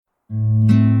This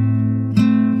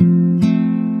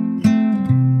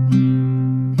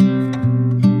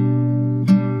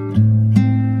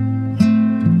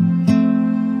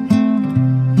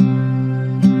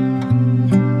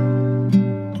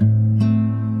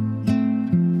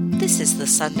is the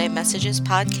Sunday Messages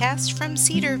podcast from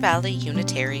Cedar Valley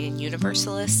Unitarian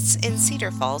Universalists in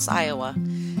Cedar Falls, Iowa,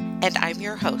 and I'm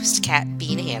your host, Kat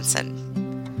Bean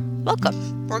Hansen.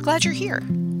 Welcome, we're glad you're here.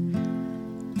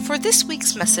 For this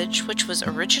week's message, which was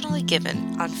originally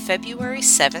given on February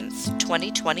 7th,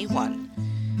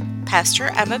 2021,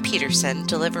 Pastor Emma Peterson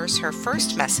delivers her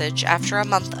first message after a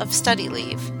month of study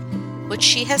leave, which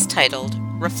she has titled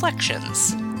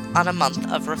Reflections on a Month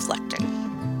of Reflecting.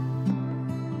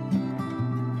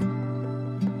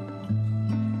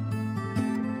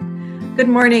 Good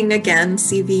morning again,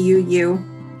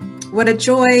 CVUU. What a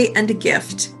joy and a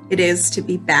gift it is to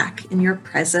be back in your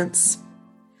presence.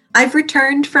 I've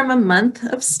returned from a month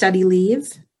of study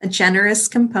leave, a generous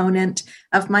component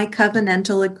of my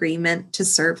covenantal agreement to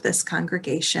serve this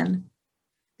congregation.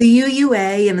 The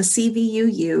UUA and the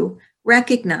CVUU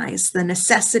recognize the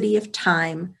necessity of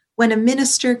time when a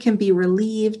minister can be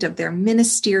relieved of their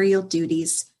ministerial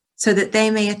duties so that they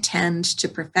may attend to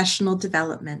professional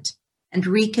development and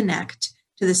reconnect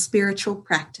to the spiritual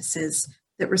practices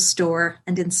that restore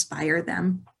and inspire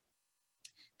them.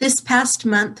 This past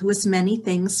month was many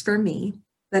things for me,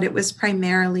 but it was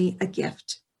primarily a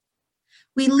gift.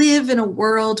 We live in a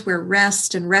world where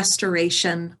rest and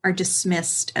restoration are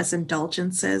dismissed as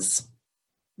indulgences.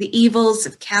 The evils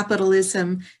of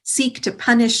capitalism seek to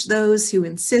punish those who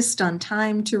insist on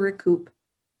time to recoup.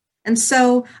 And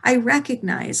so I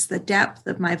recognize the depth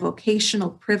of my vocational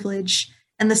privilege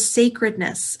and the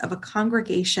sacredness of a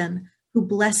congregation who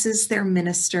blesses their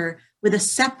minister with a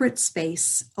separate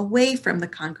space away from the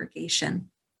congregation,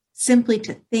 simply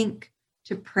to think,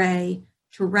 to pray,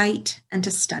 to write, and to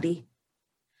study.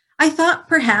 I thought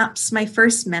perhaps my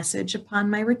first message upon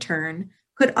my return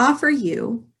could offer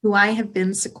you, who I have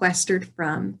been sequestered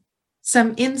from,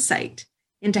 some insight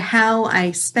into how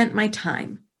I spent my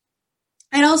time.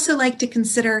 I'd also like to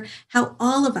consider how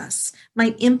all of us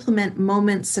might implement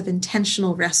moments of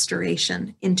intentional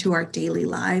restoration into our daily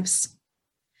lives.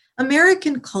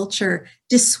 American culture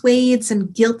dissuades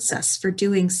and guilts us for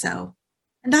doing so,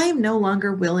 and I am no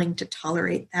longer willing to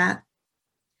tolerate that.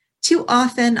 Too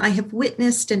often, I have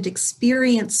witnessed and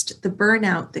experienced the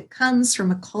burnout that comes from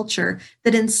a culture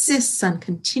that insists on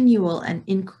continual and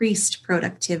increased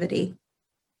productivity.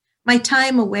 My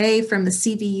time away from the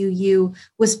CVUU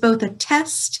was both a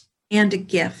test and a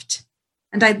gift,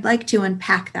 and I'd like to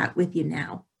unpack that with you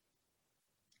now.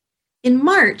 In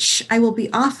March, I will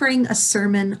be offering a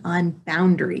sermon on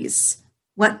boundaries,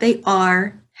 what they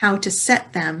are, how to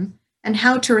set them, and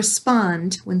how to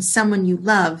respond when someone you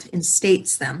love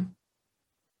instates them.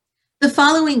 The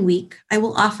following week, I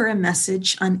will offer a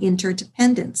message on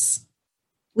interdependence.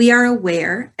 We are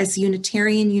aware, as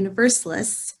Unitarian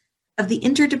Universalists, of the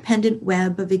interdependent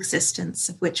web of existence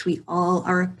of which we all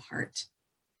are a part.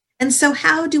 And so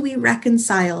how do we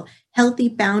reconcile healthy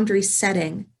boundary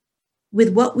setting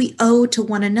with what we owe to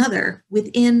one another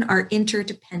within our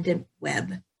interdependent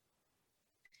web?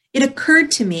 It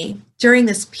occurred to me during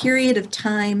this period of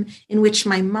time in which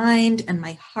my mind and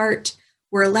my heart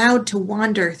were allowed to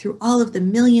wander through all of the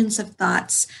millions of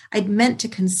thoughts I'd meant to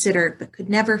consider but could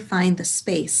never find the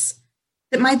space,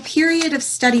 that my period of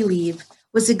study leave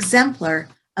was exemplar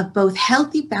of both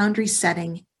healthy boundary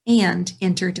setting and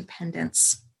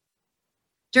interdependence.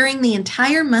 During the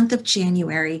entire month of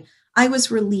January, I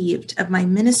was relieved of my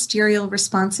ministerial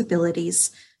responsibilities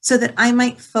so that I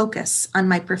might focus on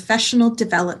my professional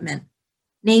development,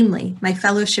 namely my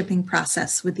fellowshipping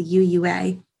process with the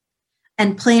UUA,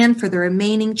 and plan for the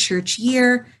remaining church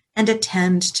year and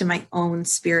attend to my own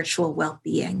spiritual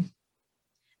well-being.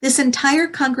 This entire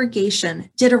congregation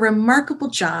did a remarkable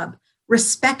job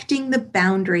respecting the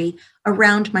boundary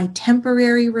around my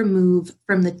temporary remove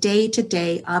from the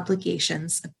day-to-day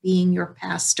obligations of being your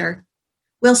pastor,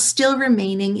 while still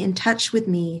remaining in touch with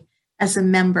me as a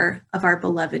member of our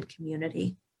beloved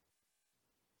community.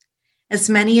 As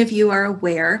many of you are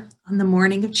aware, on the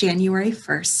morning of January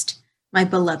 1st, my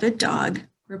beloved dog,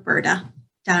 Roberta,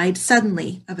 died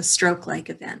suddenly of a stroke-like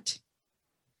event.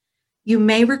 You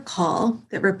may recall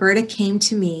that Roberta came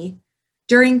to me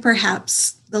during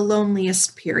perhaps the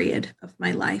loneliest period of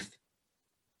my life.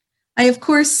 I, of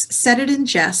course, said it in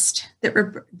jest,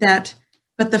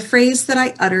 but the phrase that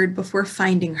I uttered before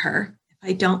finding her, if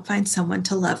I don't find someone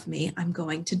to love me, I'm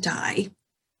going to die,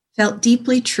 felt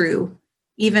deeply true,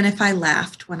 even if I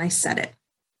laughed when I said it.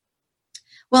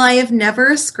 While I have never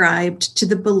ascribed to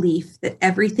the belief that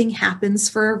everything happens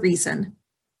for a reason,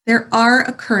 there are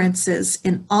occurrences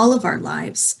in all of our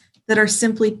lives that are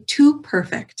simply too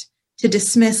perfect to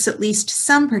dismiss at least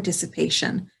some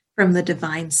participation from the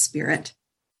divine spirit.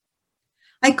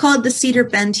 I called the Cedar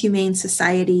Bend Humane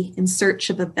Society in search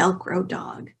of a Velcro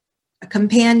dog, a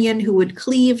companion who would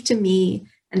cleave to me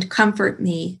and comfort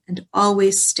me and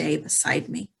always stay beside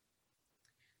me.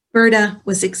 Berta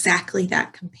was exactly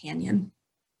that companion.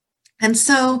 And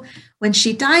so when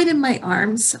she died in my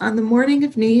arms on the morning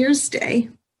of New Year's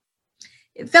Day,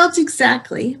 it felt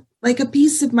exactly like a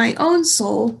piece of my own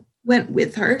soul went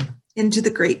with her into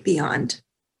the great beyond.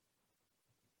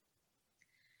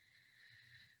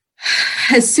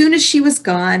 As soon as she was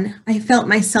gone, I felt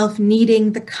myself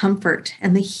needing the comfort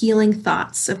and the healing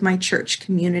thoughts of my church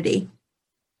community.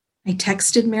 I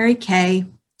texted Mary Kay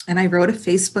and I wrote a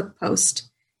Facebook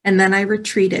post, and then I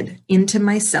retreated into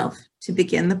myself to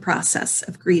begin the process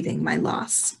of grieving my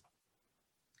loss.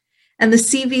 And the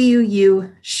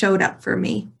CVUU showed up for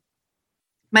me.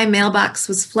 My mailbox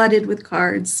was flooded with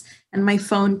cards, and my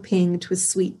phone pinged with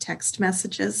sweet text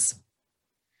messages.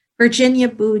 Virginia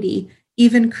Booty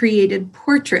even created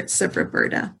portraits of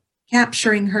Roberta,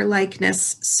 capturing her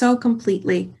likeness so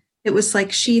completely it was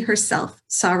like she herself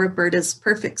saw Roberta's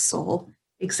perfect soul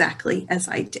exactly as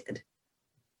I did.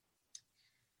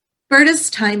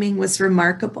 Berta's timing was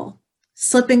remarkable,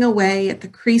 slipping away at the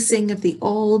creasing of the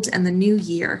old and the new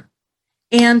year,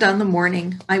 and on the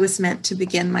morning I was meant to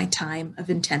begin my time of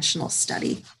intentional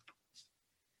study.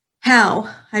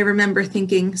 How, I remember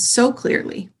thinking so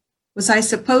clearly, was I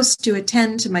supposed to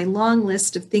attend to my long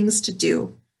list of things to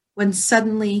do when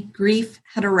suddenly grief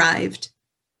had arrived,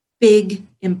 big,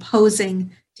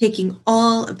 imposing, taking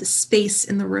all of the space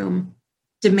in the room,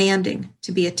 demanding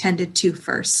to be attended to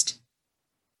first.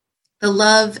 The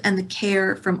love and the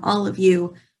care from all of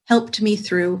you helped me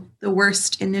through the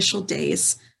worst initial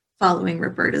days following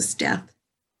Roberta's death.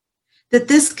 That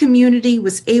this community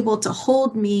was able to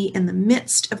hold me in the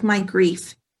midst of my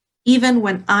grief, even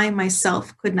when I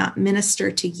myself could not minister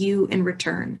to you in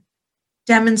return,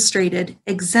 demonstrated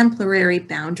exemplary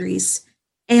boundaries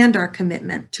and our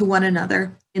commitment to one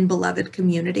another in beloved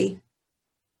community.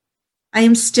 I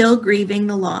am still grieving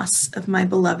the loss of my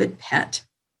beloved pet,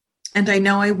 and I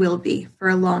know I will be for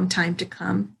a long time to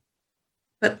come.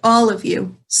 But all of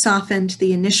you softened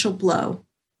the initial blow,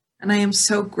 and I am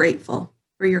so grateful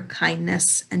for your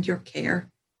kindness and your care.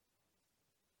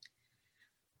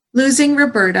 Losing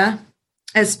Roberta,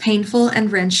 as painful and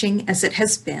wrenching as it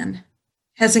has been,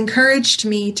 has encouraged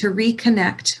me to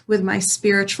reconnect with my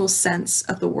spiritual sense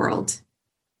of the world.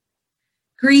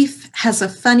 Grief has a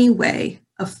funny way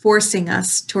of forcing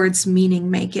us towards meaning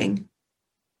making.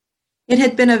 It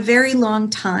had been a very long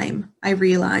time, I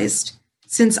realized,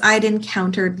 since I'd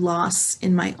encountered loss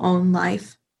in my own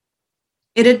life.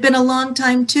 It had been a long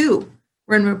time, too,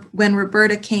 when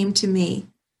Roberta came to me,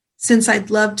 since I'd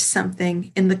loved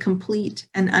something in the complete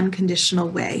and unconditional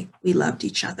way we loved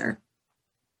each other.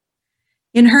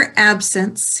 In her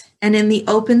absence and in the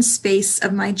open space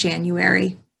of my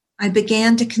January, I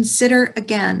began to consider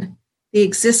again the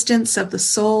existence of the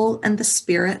soul and the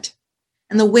spirit,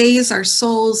 and the ways our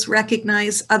souls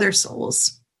recognize other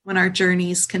souls when our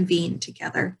journeys convene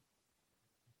together.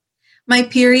 My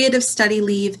period of study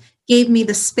leave gave me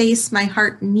the space my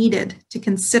heart needed to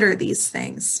consider these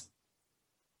things.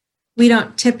 We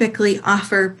don't typically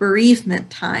offer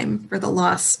bereavement time for the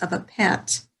loss of a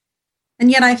pet, and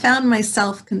yet I found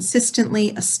myself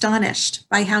consistently astonished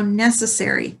by how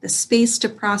necessary the space to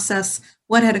process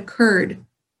what had occurred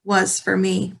was for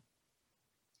me.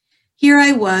 Here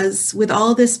I was with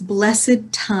all this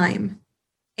blessed time,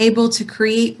 able to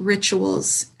create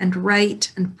rituals and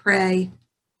write and pray.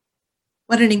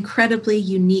 What an incredibly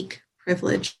unique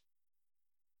privilege.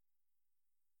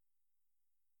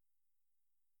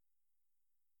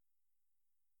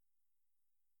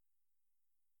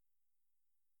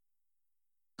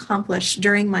 Accomplished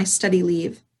during my study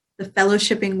leave, the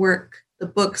fellowshipping work, the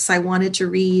books I wanted to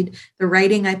read, the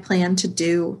writing I planned to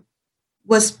do,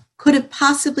 could have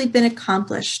possibly been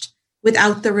accomplished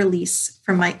without the release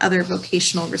from my other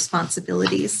vocational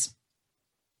responsibilities.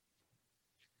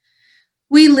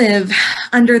 We live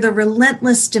under the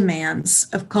relentless demands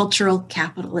of cultural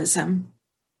capitalism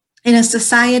in a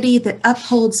society that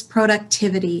upholds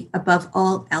productivity above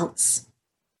all else.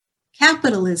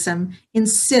 Capitalism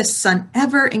insists on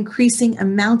ever-increasing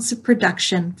amounts of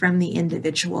production from the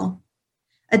individual.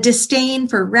 A disdain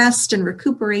for rest and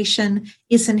recuperation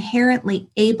is inherently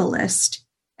ableist,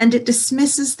 and it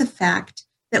dismisses the fact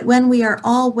that when we are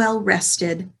all well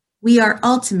rested, we are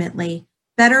ultimately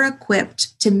better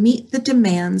equipped to meet the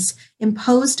demands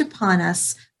imposed upon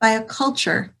us by a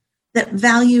culture that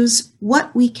values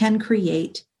what we can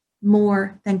create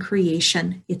more than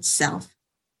creation itself.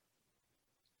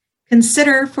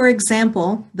 Consider, for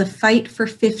example, the Fight for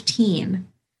 15,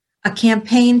 a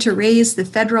campaign to raise the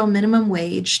federal minimum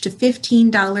wage to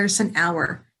 $15 an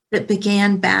hour that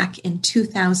began back in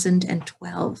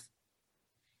 2012.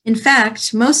 In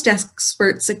fact, most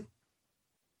experts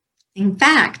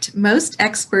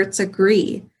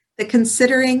agree that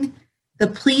considering the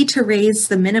plea to raise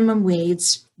the minimum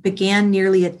wage began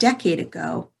nearly a decade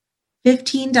ago,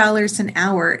 $15 an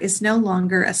hour is no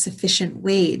longer a sufficient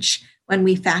wage when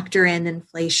we factor in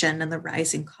inflation and the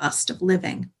rising cost of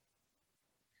living.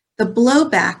 The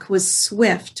blowback was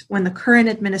swift when the current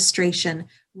administration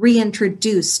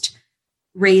reintroduced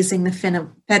raising the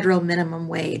federal minimum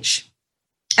wage.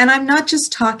 And I'm not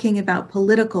just talking about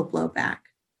political blowback.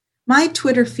 My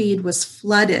Twitter feed was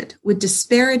flooded with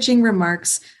disparaging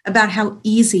remarks about how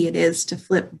easy it is to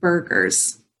flip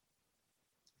burgers.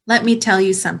 Let me tell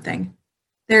you something.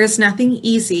 There is nothing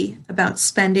easy about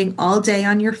spending all day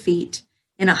on your feet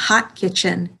in a hot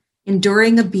kitchen,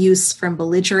 enduring abuse from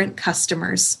belligerent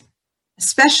customers,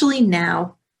 especially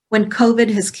now when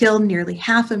COVID has killed nearly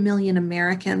 500,000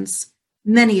 Americans,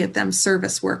 many of them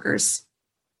service workers.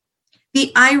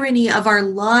 The irony of our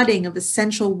lauding of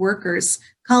essential workers,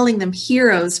 calling them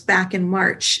heroes back in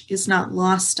March, is not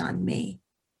lost on me.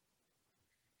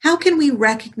 How can we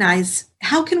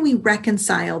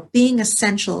reconcile being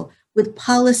essential with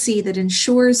policy that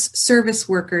ensures service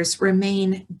workers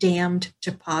remain damned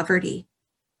to poverty?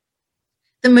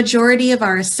 The majority of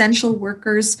our essential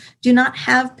workers do not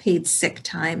have paid sick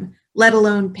time, let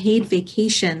alone paid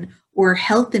vacation or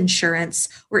health insurance,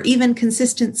 or even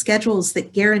consistent schedules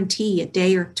that guarantee a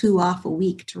day or two off a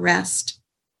week to rest.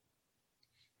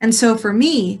 And so for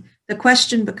me, the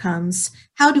question becomes,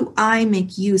 how do I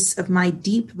make use of my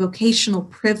deep vocational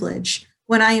privilege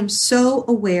when I am so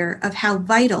aware of how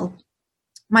vital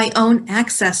my own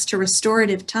access to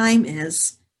restorative time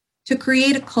is to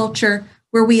create a culture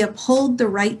where we uphold the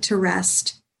right to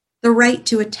rest, the right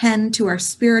to attend to our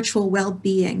spiritual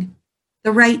well-being,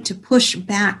 the right to push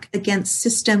back against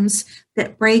systems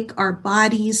that break our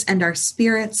bodies and our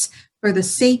spirits for the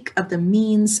sake of the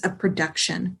means of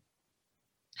production?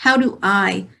 How do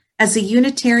I, as a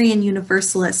Unitarian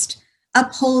Universalist,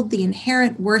 uphold the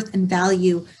inherent worth and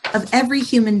value of every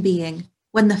human being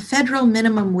when the federal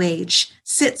minimum wage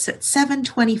sits at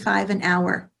 $7.25 an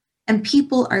hour and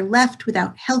people are left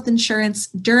without health insurance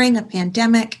during a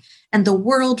pandemic and the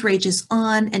world rages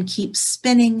on and keeps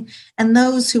spinning, and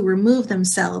those who remove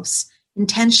themselves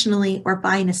intentionally or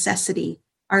by necessity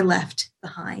are left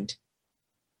behind?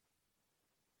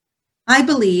 I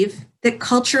believe that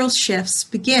cultural shifts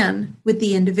begin with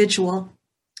the individual,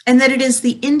 and that it is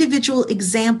the individual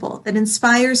example that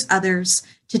inspires others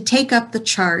to take up the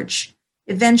charge,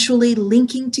 eventually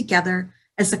linking together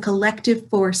as a collective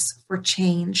force for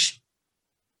change.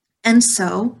 And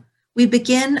so we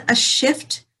begin to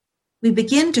shift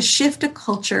a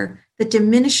culture that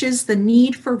diminishes the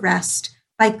need for rest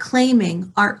by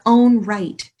claiming our own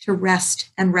right to rest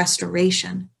and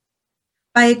restoration.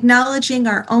 By acknowledging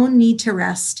our own need to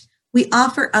rest, we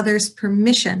offer others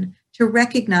permission to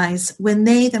recognize when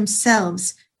they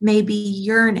themselves may be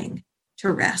yearning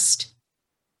to rest.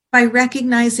 By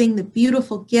recognizing the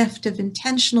beautiful gift of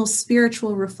intentional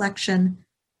spiritual reflection,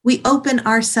 we open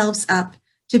ourselves up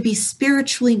to be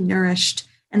spiritually nourished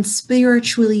and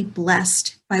spiritually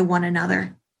blessed by one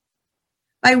another.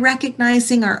 By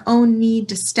recognizing our own need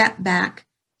to step back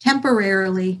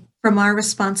temporarily from our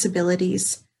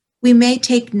responsibilities, we may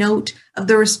take note of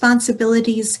the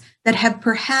responsibilities that have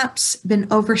perhaps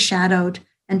been overshadowed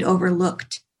and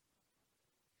overlooked.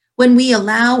 When we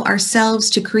allow ourselves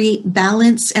to create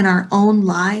balance in our own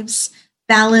lives,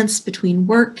 balance between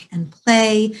work and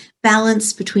play,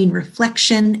 balance between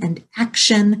reflection and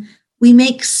action, we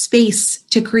make space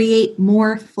to create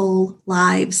more full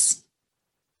lives.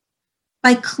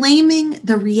 By claiming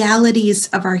the realities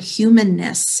of our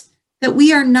humanness, that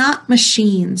we are not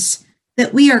machines,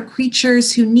 that we are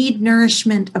creatures who need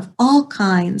nourishment of all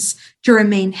kinds to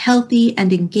remain healthy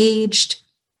and engaged,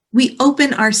 we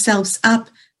open ourselves up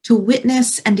to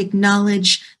witness and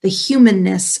acknowledge the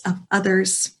humanness of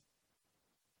others.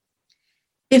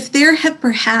 If there have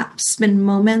perhaps been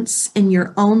moments in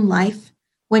your own life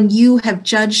when you have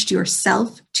judged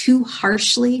yourself too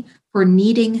harshly for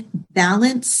needing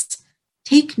balance,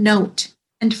 take note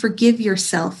and forgive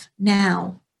yourself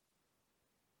now.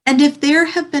 And if there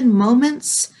have been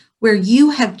moments where you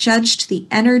have judged the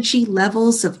energy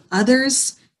levels of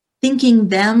others, thinking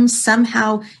them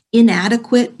somehow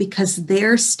inadequate because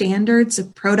their standards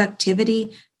of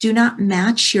productivity do not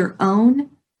match your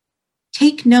own,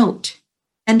 take note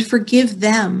and forgive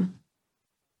them,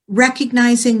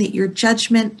 recognizing that your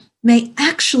judgment may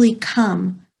actually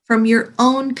come from your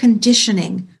own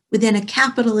conditioning within a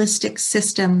capitalistic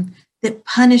system that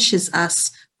punishes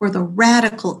us for the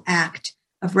radical act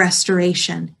of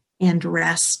restoration and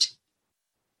rest.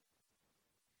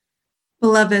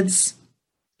 Beloveds,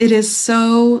 it is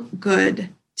so good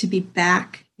to be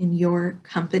back in your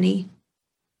company.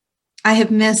 I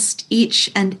have missed each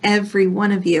and every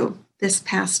one of you this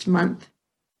past month.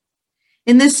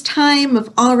 In this time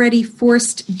of already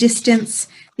forced distance,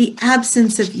 the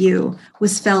absence of you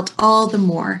was felt all the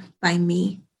more by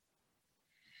me.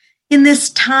 In this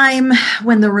time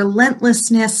when the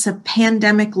relentlessness of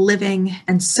pandemic living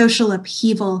and social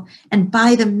upheaval and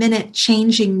by-the-minute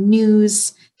changing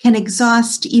news can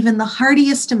exhaust even the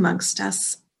hardiest amongst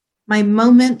us, my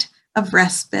moment of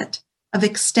respite, of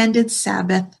extended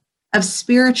Sabbath, of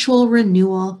spiritual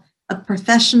renewal, of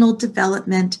professional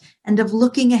development, and of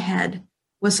looking ahead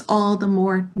was all the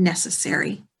more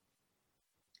necessary.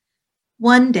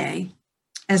 One day,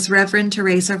 as Reverend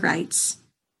Teresa writes,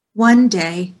 one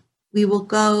day we will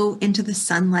go into the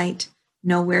sunlight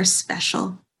nowhere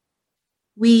special.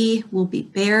 We will be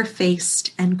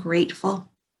bare-faced and grateful.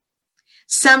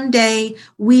 Someday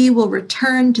we will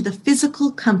return to the physical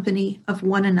company of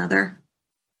one another.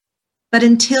 But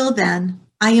until then,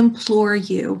 I implore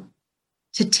you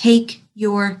to take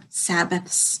your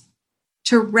Sabbaths,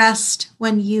 to rest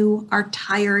when you are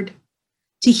tired,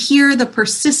 to hear the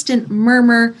persistent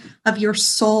murmur of your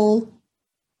soul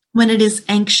when it is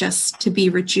anxious to be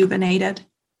rejuvenated.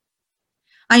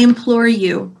 I implore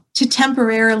you to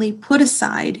temporarily put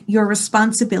aside your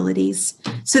responsibilities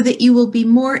so that you will be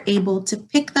more able to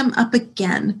pick them up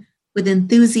again with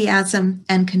enthusiasm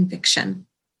and conviction.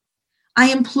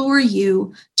 I implore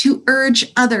you to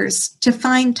urge others to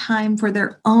find time for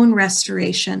their own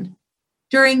restoration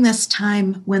during this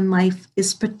time when life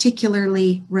is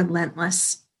particularly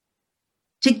relentless.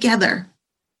 Together,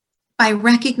 by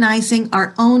recognizing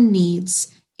our own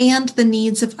needs and the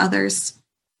needs of others,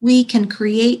 we can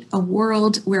create a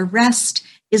world where rest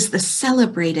is the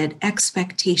celebrated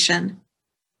expectation,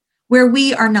 where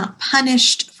we are not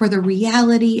punished for the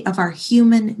reality of our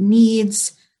human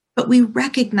needs, but we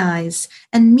recognize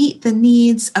and meet the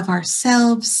needs of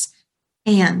ourselves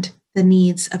and the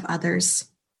needs of others.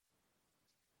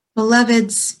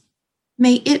 Beloveds,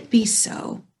 may it be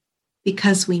so,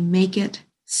 because we make it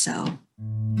so.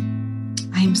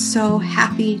 I am so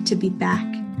happy to be back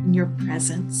in your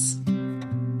presence.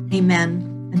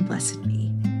 Amen, and blessed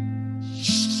be.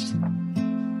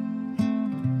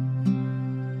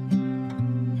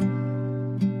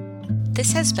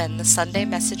 This has been the Sunday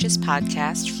Messages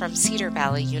podcast from Cedar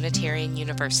Valley Unitarian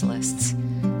Universalists.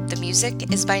 The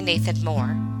music is by Nathan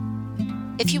Moore.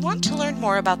 If you want to learn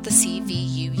more about the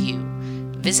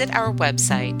CVUU, visit our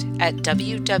website at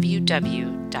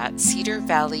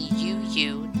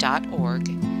www.cedarvalleyuu.org,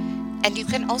 and you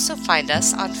can also find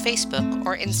us on Facebook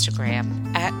or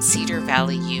Instagram at Cedar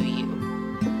Valley UU.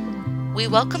 We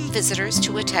welcome visitors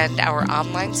to attend our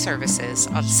online services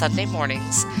on Sunday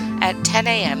mornings at 10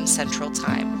 a.m. Central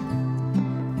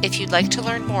Time. If you'd like to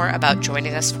learn more about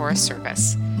joining us for a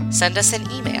service, send us an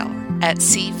email at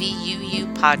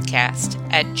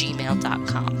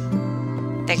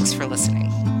cvuupodcast@gmail.com. Thanks for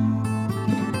listening.